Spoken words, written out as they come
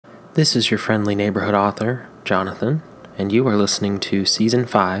This is your friendly neighborhood author, Jonathan, and you are listening to Season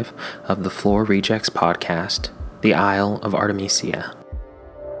 5 of the Floor Rejects podcast, The Isle of Artemisia.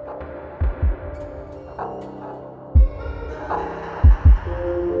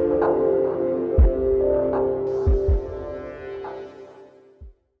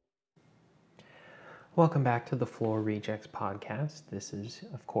 Welcome back to the Floor Rejects podcast. This is,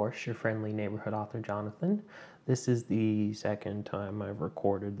 of course, your friendly neighborhood author, Jonathan. This is the second time I've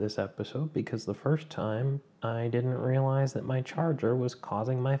recorded this episode because the first time I didn't realize that my charger was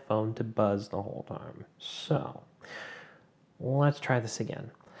causing my phone to buzz the whole time. So, let's try this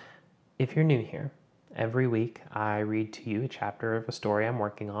again. If you're new here, every week I read to you a chapter of a story I'm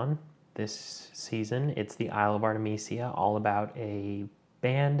working on. This season, it's the Isle of Artemisia, all about a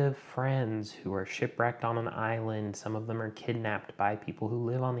band of friends who are shipwrecked on an island. Some of them are kidnapped by people who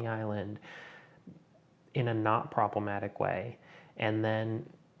live on the island in a not problematic way. And then,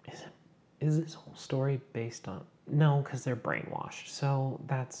 is this whole story based on... No, because they're brainwashed. So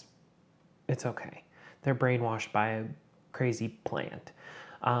it's okay. They're brainwashed by a crazy plant.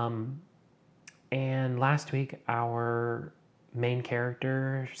 And last week, our main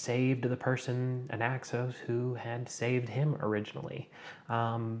character saved the person, Anaxos, who had saved him originally.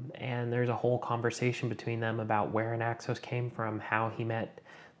 And there's a whole conversation between them about where Anaxos came from, how he met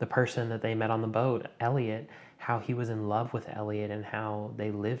the person that they met on the boat, Elliot, how he was in love with Elliot, and how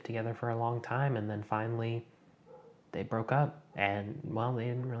they lived together for a long time, and then finally they broke up. And, well, they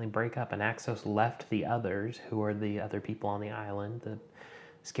didn't really break up. Anaxos left the others, who are the other people on the island, the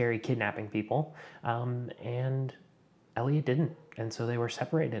scary kidnapping people, and Elliot didn't, and so they were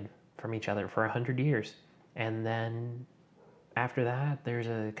separated from each other for 100 years. And then after that, there's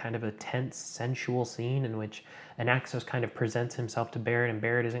a kind of a tense, sensual scene in which Anaxos kind of presents himself to Barrett, and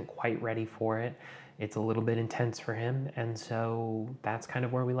Barrett isn't quite ready for it. It's a little bit intense for him, and so that's kind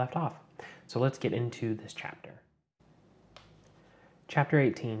of where we left off. So let's get into this chapter. Chapter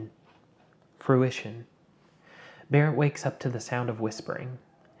 18, Fruition. Barrett wakes up to the sound of whispering.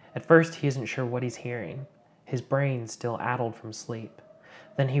 At first, he isn't sure what he's hearing. His brain's still addled from sleep.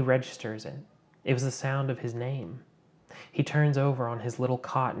 Then he registers it. It was the sound of his name. He turns over on his little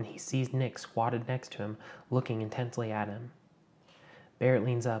cot and he sees Nick squatted next to him, looking intently at him. Barrett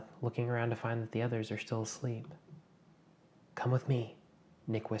leans up, looking around to find that the others are still asleep. "Come with me,"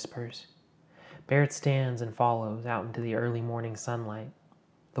 Nick whispers. Barrett stands and follows out into the early morning sunlight.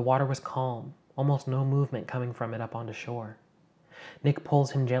 The water was calm, almost no movement coming from it up onto shore. Nick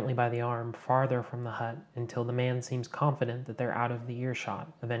pulls him gently by the arm, farther from the hut, until the man seems confident that they're out of the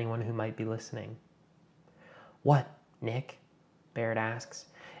earshot of anyone who might be listening. "What, Nick?" Barrett asks,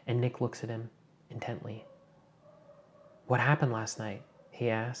 and Nick looks at him intently. "What happened last night?" he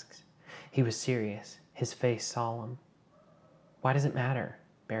asks. He was serious, his face solemn. "Why does it matter?"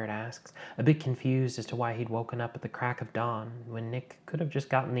 Barrett asks, a bit confused as to why he'd woken up at the crack of dawn, when Nick could have just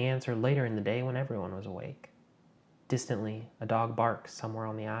gotten the answer later in the day when everyone was awake. Distantly, a dog barks somewhere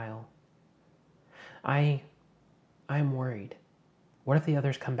on the isle. I'm worried. What if the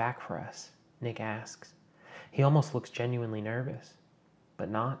others come back for us?" Nick asks. He almost looks genuinely nervous, but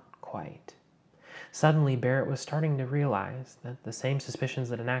not quite. Suddenly, Barrett was starting to realize that the same suspicions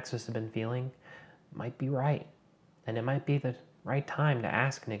that Anaxos had been feeling might be right, and it might be the right time to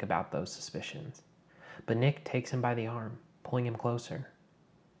ask Nick about those suspicions. But Nick takes him by the arm, pulling him closer.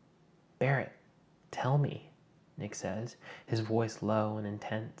 "Barrett, tell me," Nick says, his voice low and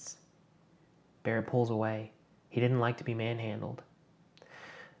intense. Barrett pulls away. He didn't like to be manhandled.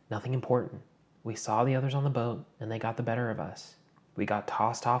 "Nothing important. We saw the others on the boat, and they got the better of us. We got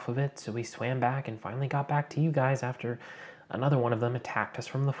tossed off of it, so we swam back and finally got back to you guys after another one of them attacked us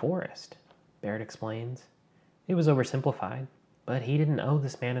from the forest," Barrett explains. It was oversimplified, but he didn't owe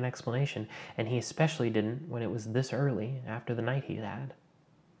this man an explanation, and he especially didn't when it was this early after the night he'd had.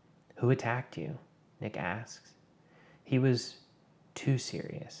 "Who attacked you?" Nick asks. He was too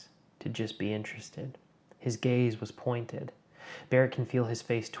serious to just be interested. His gaze was pointed. Barrett can feel his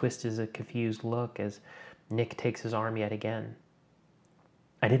face twist as a confused look as Nick takes his arm yet again.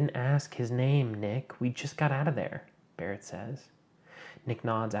 "I didn't ask his name, Nick. We just got out of there," Barrett says. Nick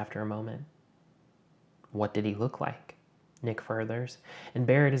nods after a moment. "What did he look like?" Nick furthers, and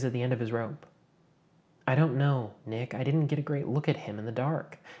Barrett is at the end of his rope. "I don't know, Nick. I didn't get a great look at him in the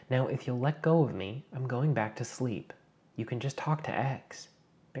dark. Now, if you'll let go of me, I'm going back to sleep. You can just talk to X,"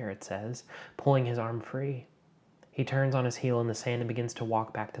 Barrett says, pulling his arm free. He turns on his heel in the sand and begins to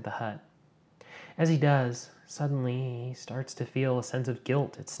walk back to the hut. As he does, suddenly he starts to feel a sense of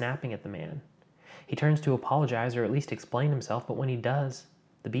guilt at snapping at the man. He turns to apologize or at least explain himself, but when he does,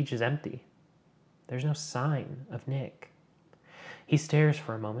 the beach is empty. There's no sign of Nick. He stares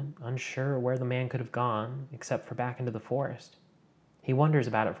for a moment, unsure where the man could have gone, except for back into the forest. He wonders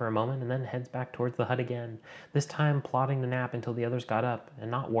about it for a moment and then heads back towards the hut again, this time plotting to nap until the others got up and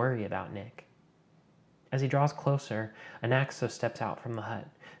not worry about Nick. As he draws closer, Anaxos steps out from the hut,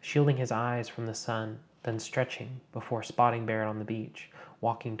 shielding his eyes from the sun, then stretching before spotting Barrett on the beach,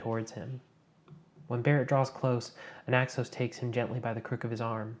 walking towards him. When Barrett draws close, Anaxos takes him gently by the crook of his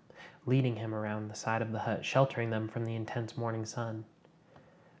arm, leading him around the side of the hut, sheltering them from the intense morning sun.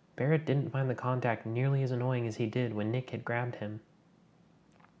 Barrett didn't find the contact nearly as annoying as he did when Nick had grabbed him.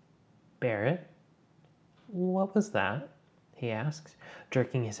 "Barrett? What was that?" he asks,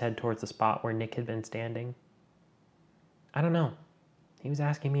 jerking his head towards the spot where Nick had been standing. "I don't know. He was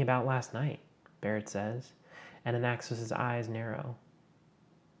asking me about last night," Barrett says, and Anaxos' eyes narrow.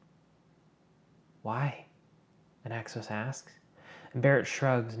 "Why?" Anaxos asks, and Barrett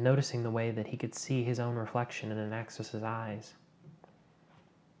shrugs, noticing the way that he could see his own reflection in Anaxos' eyes.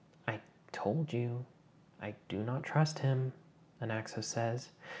 "I told you, I do not trust him," Anaxos says,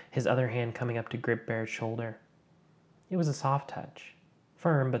 his other hand coming up to grip Barrett's shoulder. It was a soft touch,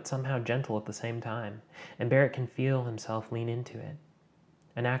 firm but somehow gentle at the same time, and Barrett can feel himself lean into it.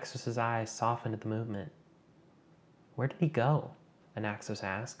 Anaxos' eyes softened at the movement. "Where did he go?" Anaxos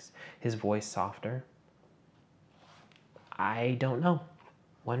asks, his voice softer. "I don't know.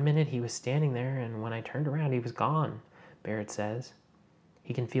 One minute he was standing there, and when I turned around he was gone," Barrett says.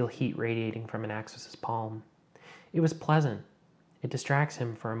 He can feel heat radiating from Anaxos' palm. It was pleasant. It distracts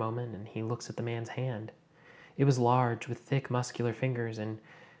him for a moment, and he looks at the man's hand. It was large, with thick, muscular fingers and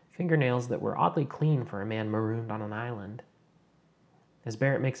fingernails that were oddly clean for a man marooned on an island. As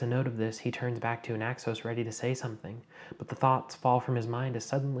Barrett makes a note of this, he turns back to Anaxos, ready to say something, but the thoughts fall from his mind as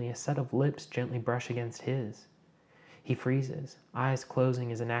suddenly a set of lips gently brush against his. He freezes, eyes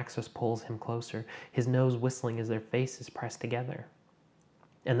closing as Anaxos pulls him closer, his nose whistling as their faces press together.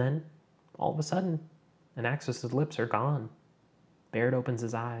 And then, all of a sudden, Anaxos' lips are gone. Barrett opens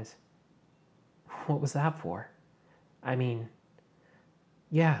his eyes. "What was that for?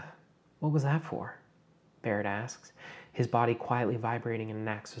 Yeah, what was that for?" Barrett asks, his body quietly vibrating in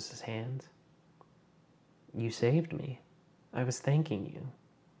Anaxos' hands. "You saved me. I was thanking you,"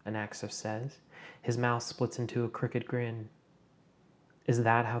 Anaxos says. His mouth splits into a crooked grin. "Is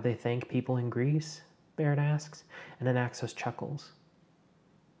that how they thank people in Greece?" Barrett asks, and Anaxos chuckles.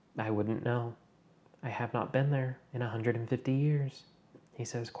 "I wouldn't know. I have not been there in 150 years, he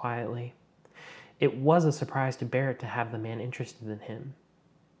says quietly. It was a surprise to Barrett to have the man interested in him.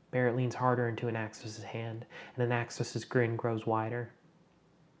 Barrett leans harder into Anaxos' hand, and Anaxos' grin grows wider.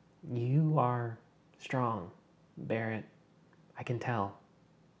 "You are strong, Barrett. I can tell.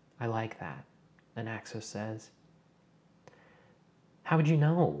 I like that," Anaxos says. "How would you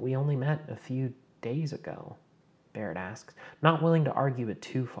know? We only met a few days ago," Barrett asks, not willing to argue it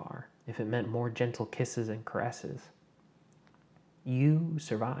too far, if it meant more gentle kisses and caresses. "You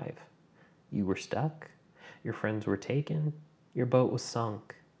survive. You were stuck. Your friends were taken. Your boat was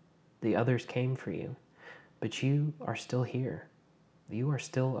sunk. The others came for you. But you are still here. You are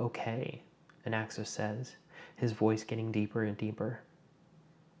still okay," Anaxos says, his voice getting deeper and deeper.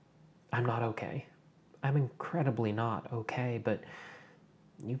 "I'm not okay. I'm incredibly not okay, but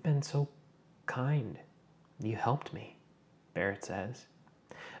you've been so kind. You helped me," Barrett says.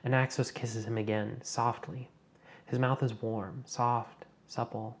 Anaxos kisses him again, softly. His mouth is warm, soft,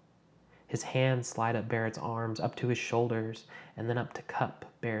 supple. His hands slide up Barrett's arms, up to his shoulders, and then up to cup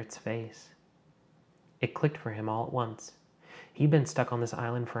Barrett's face. It clicked for him all at once. He'd been stuck on this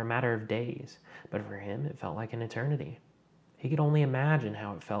island for a matter of days, but for him it felt like an eternity. He could only imagine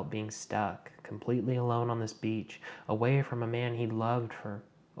how it felt being stuck, completely alone on this beach, away from a man he'd loved for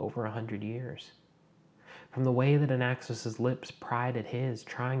over 100 years. From the way that Anaxos' lips pried at his,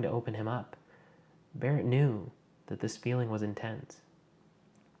 trying to open him up, Barrett knew that this feeling was intense.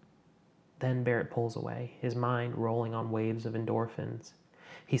 Then Barrett pulls away, his mind rolling on waves of endorphins.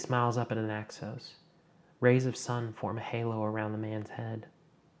 He smiles up at Anaxos. Rays of sun form a halo around the man's head.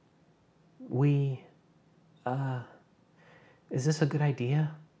 Is this a good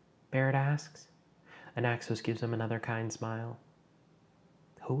idea?" Barrett asks. Anaxos gives him another kind smile.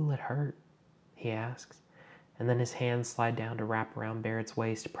 "Who will it hurt?" he asks, and then his hands slide down to wrap around Barrett's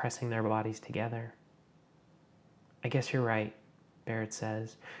waist, pressing their bodies together. "I guess you're right," Barrett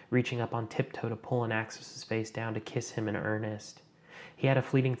says, reaching up on tiptoe to pull Anaxos' face down to kiss him in earnest. He had a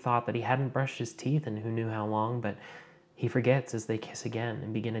fleeting thought that he hadn't brushed his teeth in who knew how long, but he forgets as they kiss again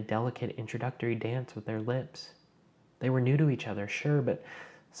and begin a delicate introductory dance with their lips. They were new to each other, sure, but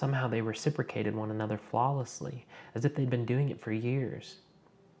somehow they reciprocated one another flawlessly, as if they'd been doing it for years.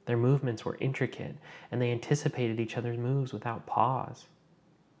 Their movements were intricate, and they anticipated each other's moves without pause.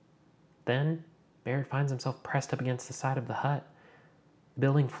 Then, Barrett finds himself pressed up against the side of the hut. The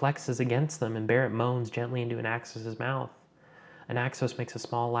building flexes against them, and Barrett moans gently into Anaxos' mouth. Anaxos makes a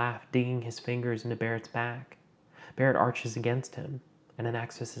small laugh, digging his fingers into Barrett's back. Barrett arches against him, and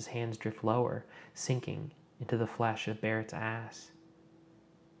Anaxos' hands drift lower, sinking into the flesh of Barrett's ass.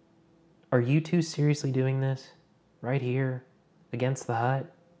 Are you two seriously doing this? Right here, against the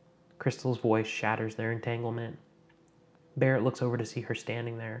hut? Crystal's voice shatters their entanglement. Barrett looks over to see her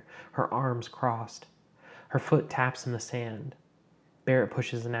standing there, her arms crossed. Her foot taps in the sand. Barrett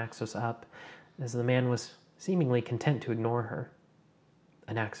pushes Anaxos up, as the man was seemingly content to ignore her.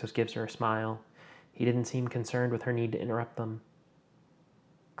 Anaxos gives her a smile. He didn't seem concerned with her need to interrupt them.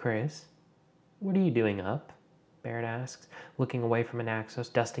 Chris, what are you doing up? Barrett asks, looking away from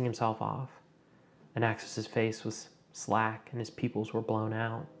Anaxos, dusting himself off. Anaxos' face was slack and his pupils were blown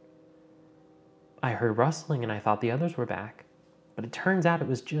out. I heard rustling and I thought the others were back, but it turns out it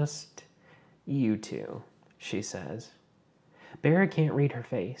was just you two, she says. Barrett can't read her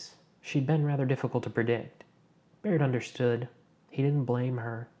face. She'd been rather difficult to predict. Barrett understood. He didn't blame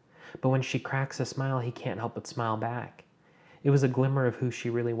her. But when she cracks a smile, he can't help but smile back. It was a glimmer of who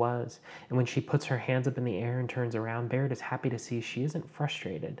she really was, and when she puts her hands up in the air and turns around, Barrett is happy to see she isn't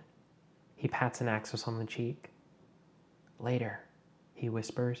frustrated. He pats Anaxos on the cheek. Later, he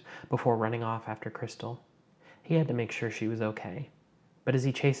whispers, before running off after Crystal. He had to make sure she was okay. But as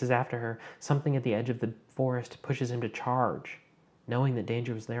he chases after her, something at the edge of the forest pushes him to charge, knowing that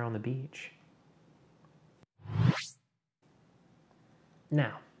danger was there on the beach.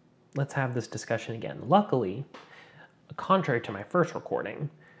 Now, let's have this discussion again. Luckily, contrary to my first recording,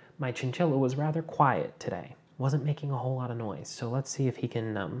 my chinchilla was rather quiet today. Wasn't making a whole lot of noise, so let's see if he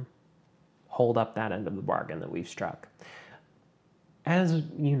can hold up that end of the bargain that we've struck. As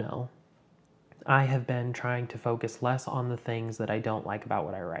you know, I have been trying to focus less on the things that I don't like about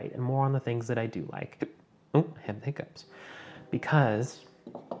what I write and more on the things that I do like. Oh, I have hiccups. Because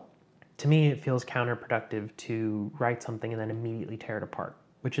to me, it feels counterproductive to write something and then immediately tear it apart,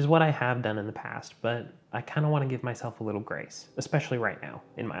 which is what I have done in the past, but I kind of want to give myself a little grace, especially right now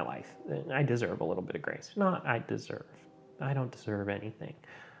in my life. I deserve a little bit of grace. Not I deserve. I don't deserve anything,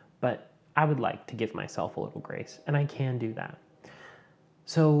 but I would like to give myself a little grace, and I can do that.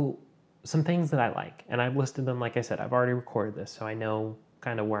 So some things that I like, and I've listed them, like I said, I've already recorded this, so I know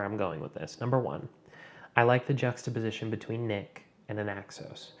kind of where I'm going with this. Number one, I like the juxtaposition between Nick and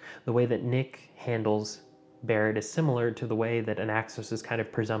Anaxos. The way that Nick handles Barrett is similar to the way that Anaxos is kind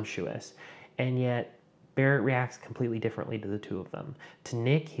of presumptuous, and yet Barrett reacts completely differently to the two of them. To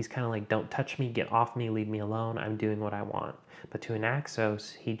Nick, he's kind of like, don't touch me, get off me, leave me alone, I'm doing what I want. But to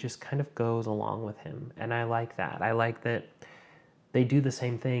Anaxos, he just kind of goes along with him, and I like that. I like that they do the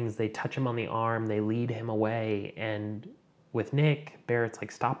same things. They touch him on the arm, they lead him away, and with Nick, Barrett's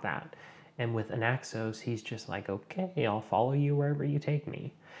like, stop that. And with Anaxos, he's just like, okay, I'll follow you wherever you take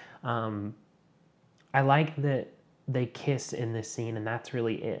me. I like that they kiss in this scene, and that's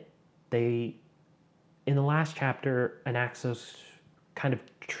really it. In the last chapter, Anaxos kind of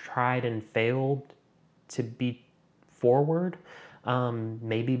tried and failed to be forward,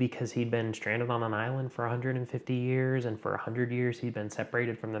 maybe because he'd been stranded on an island for 150 years, and for 100 years he'd been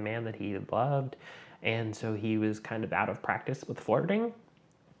separated from the man that he had loved, and so he was kind of out of practice with flirting.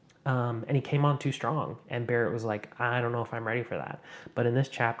 And he came on too strong, and Barrett was like, I don't know if I'm ready for that. But in this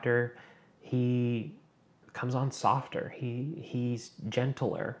chapter, he comes on softer. He's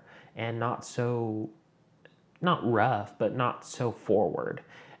gentler and not rough, but not so forward.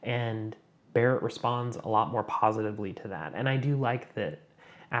 And Barrett responds a lot more positively to that. And I do like that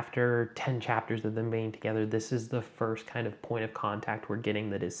after 10 chapters of them being together, this is the first kind of point of contact we're getting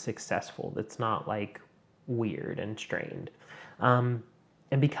that is successful. That's not like weird and strained.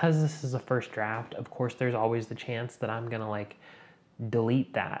 And because this is a first draft, of course, there's always the chance that I'm going to like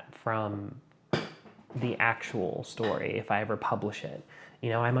delete that from the actual story if I ever publish it. You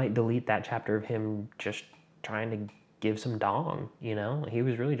know, I might delete that chapter of him just trying to give some dong, you know? He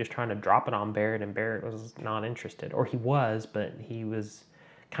was really just trying to drop it on Barrett, and Barrett was not interested. Or he was, but he was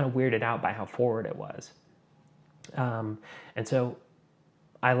kind of weirded out by how forward it was. And so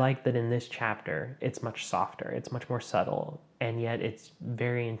I like that in this chapter, it's much softer, it's much more subtle, and yet it's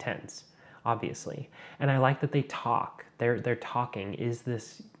very intense, obviously. And I like that they talk. They're talking. Is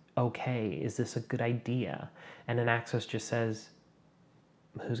this okay? Is this a good idea? And Anaxos just says,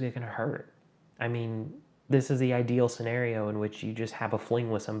 who's it going to hurt? I mean, this is the ideal scenario in which you just have a fling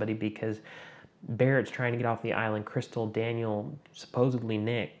with somebody because Barrett's trying to get off the island. Crystal, Daniel, supposedly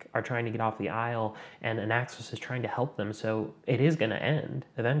Nick are trying to get off the isle, and Anaxos is trying to help them. So it is going to end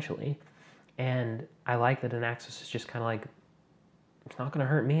eventually. And I like that Anaxos is just kind of like, it's not going to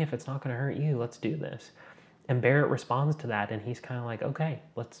hurt me if it's not going to hurt you. Let's do this. And Barrett responds to that, and he's kind of like, okay,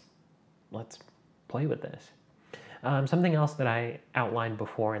 let's play with this. Something else that I outlined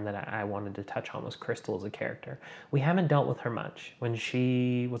before and that I wanted to touch on was Crystal as a character. We haven't dealt with her much. When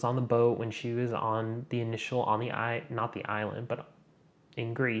she was on the boat, when she was on the initial, not the island, but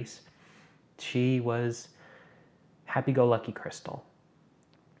in Greece, she was happy-go-lucky Crystal.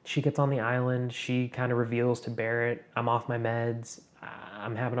 She gets on the island, she kind of reveals to Barrett, I'm off my meds,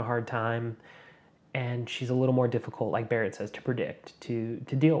 I'm having a hard time. And she's a little more difficult, like Barrett says, to predict, to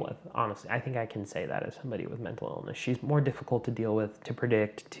deal with. Honestly, I think I can say that as somebody with mental illness. She's more difficult to deal with, to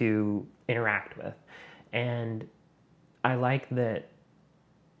predict, to interact with. And I like that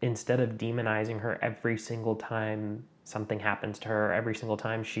instead of demonizing her every single time something happens to her, every single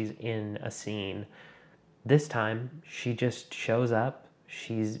time she's in a scene, this time she just shows up.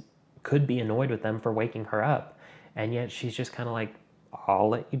 She's could be annoyed with them for waking her up. And yet she's just kind of like, I'll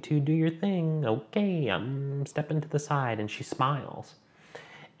let you two do your thing. Okay, I'm stepping to the side. And she smiles.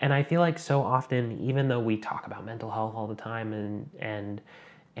 And I feel like so often, even though we talk about mental health all the time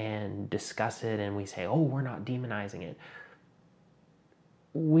and discuss it, and we say, oh, we're not demonizing it,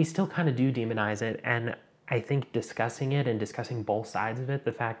 we still kind of do demonize it. And I think discussing it and discussing both sides of it,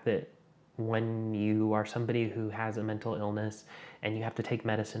 the fact that when you are somebody who has a mental illness and you have to take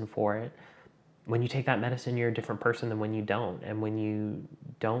medicine for it, when you take that medicine, you're a different person than when you don't. And when you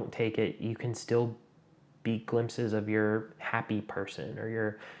don't take it, you can still be glimpses of your happy person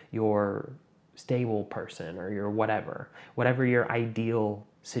or your stable person or your whatever your ideal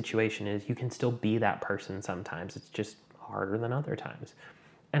situation is. You can still be that person sometimes. It's just harder than other times.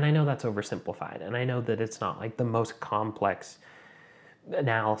 And I know that's oversimplified, and I know that it's not like the most complex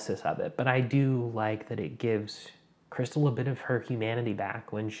analysis of it, but I do like that it gives Crystal a bit of her humanity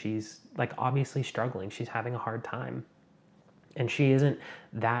back when she's like obviously struggling. She's having a hard time. And she isn't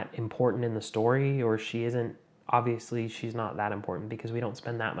that important in the story, or she's not that important because we don't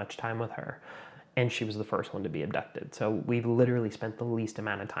spend that much time with her. And she was the first one to be abducted. So we've literally spent the least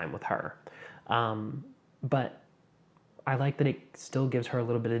amount of time with her. But I like that it still gives her a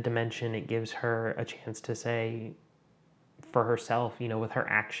little bit of dimension. It gives her a chance to say for herself, with her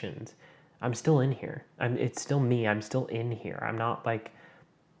actions, I'm still in here. It's still me. I'm still in here. I'm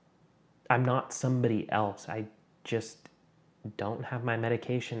not somebody else. I just don't have my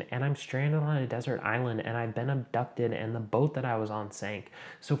medication, and I'm stranded on a desert island, and I've been abducted, and the boat that I was on sank.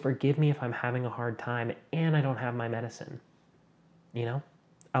 So forgive me if I'm having a hard time and I don't have my medicine.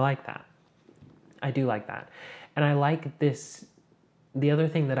 I like that. I do like that. And I like this. The other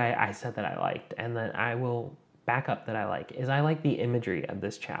thing that I said that I liked, and that I will back up that I like, is I like the imagery of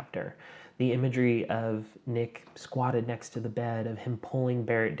this chapter. The imagery of Nick squatted next to the bed, of him pulling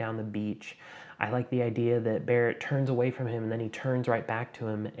Barrett down the beach. I like the idea that Barrett turns away from him and then he turns right back to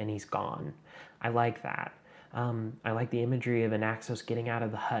him and he's gone. I like that. I like the imagery of Anaxos getting out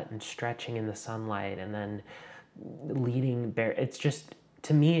of the hut and stretching in the sunlight and then leading Barrett. It's just,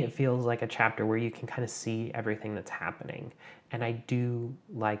 to me, it feels like a chapter where you can kind of see everything that's happening. And I do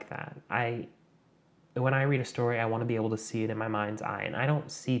like that. When I read a story, I want to be able to see it in my mind's eye. And I don't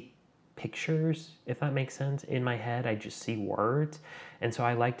see pictures, if that makes sense, in my head. I just see words. And so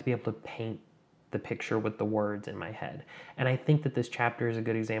I like to be able to paint the picture with the words in my head. And I think that this chapter is a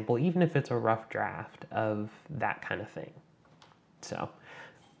good example, even if it's a rough draft, of that kind of thing. So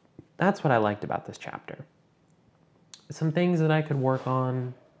that's what I liked about this chapter. Some things that I could work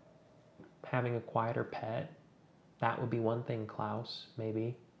on: having a quieter pet. That would be one thing, Klaus,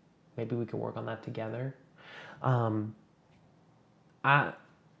 maybe. Maybe we could work on that together.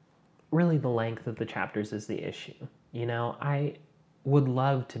 Really, the length of the chapters is the issue. I would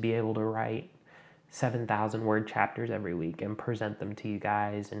love to be able to write 7,000 word chapters every week and present them to you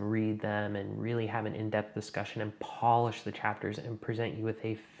guys and read them and really have an in-depth discussion and polish the chapters and present you with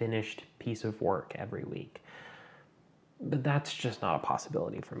a finished piece of work every week. But that's just not a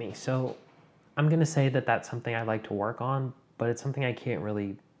possibility for me. So I'm going to say that that's something I'd like to work on, but it's something I can't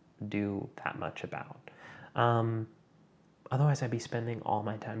really do that much about. Otherwise, I'd be spending all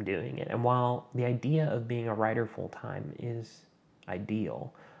my time doing it. And while the idea of being a writer full-time is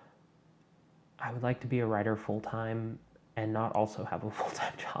ideal, I would like to be a writer full-time and not also have a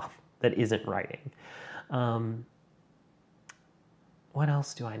full-time job that isn't writing. What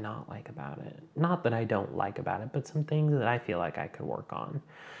else do I not like about it? Not that I don't like about it, but some things that I feel like I could work on.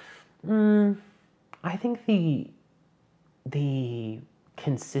 I think the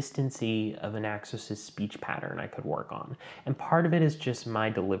consistency of Anaxos' speech pattern I could work on. And part of it is just my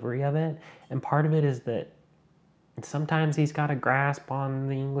delivery of it, and part of it is that sometimes he's got a grasp on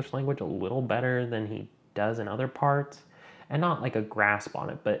the English language a little better than he does in other parts. And not like a grasp on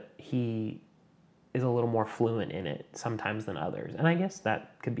it, but he is a little more fluent in it sometimes than others. And I guess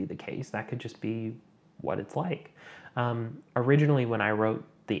that could be the case. That could just be what it's like. Originally, when I wrote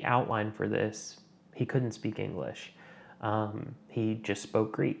the outline for this, he couldn't speak English. He just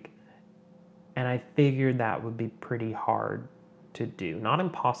spoke Greek. And I figured that would be pretty hard to do. Not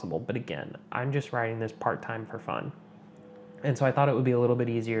impossible, but again, I'm just writing this part-time for fun. And so I thought it would be a little bit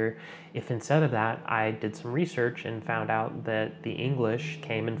easier if instead of that, I did some research and found out that the English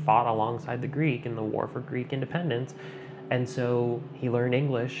came and fought alongside the Greek in the War for Greek independence. And so he learned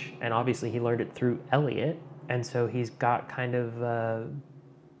English, and obviously he learned it through Eliot. And so he's got kind of a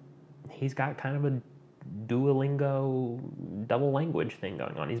Duolingo double language thing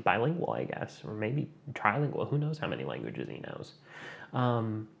going on. He's bilingual, I guess, or maybe trilingual. Who knows how many languages he knows?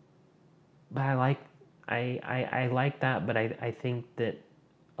 But I like that, but I think that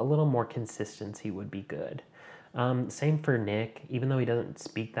a little more consistency would be good. Same for Nick. Even though he doesn't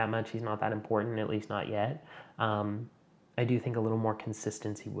speak that much, he's not that important, at least not yet. I do think a little more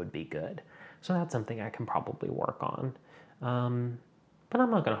consistency would be good. So that's something I can probably work on. But I'm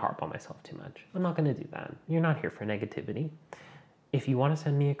not going to harp on myself too much. I'm not going to do that. You're not here for negativity. If you want to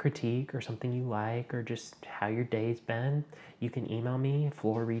send me a critique or something you like or just how your day's been, you can email me,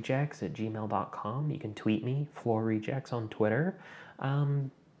 floorrejects@gmail.com. You can tweet me, floorrejects on Twitter.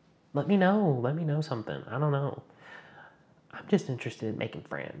 Let me know. Let me know something. I don't know. I'm just interested in making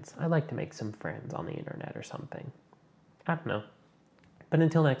friends. I'd like to make some friends on the internet or something. I don't know. But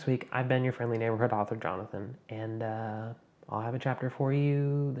until next week, I've been your friendly neighborhood author, Jonathan, and I'll have a chapter for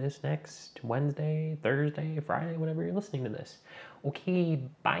you this next Wednesday, Thursday, Friday, whenever you're listening to this. Okay,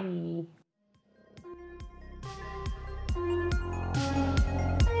 bye.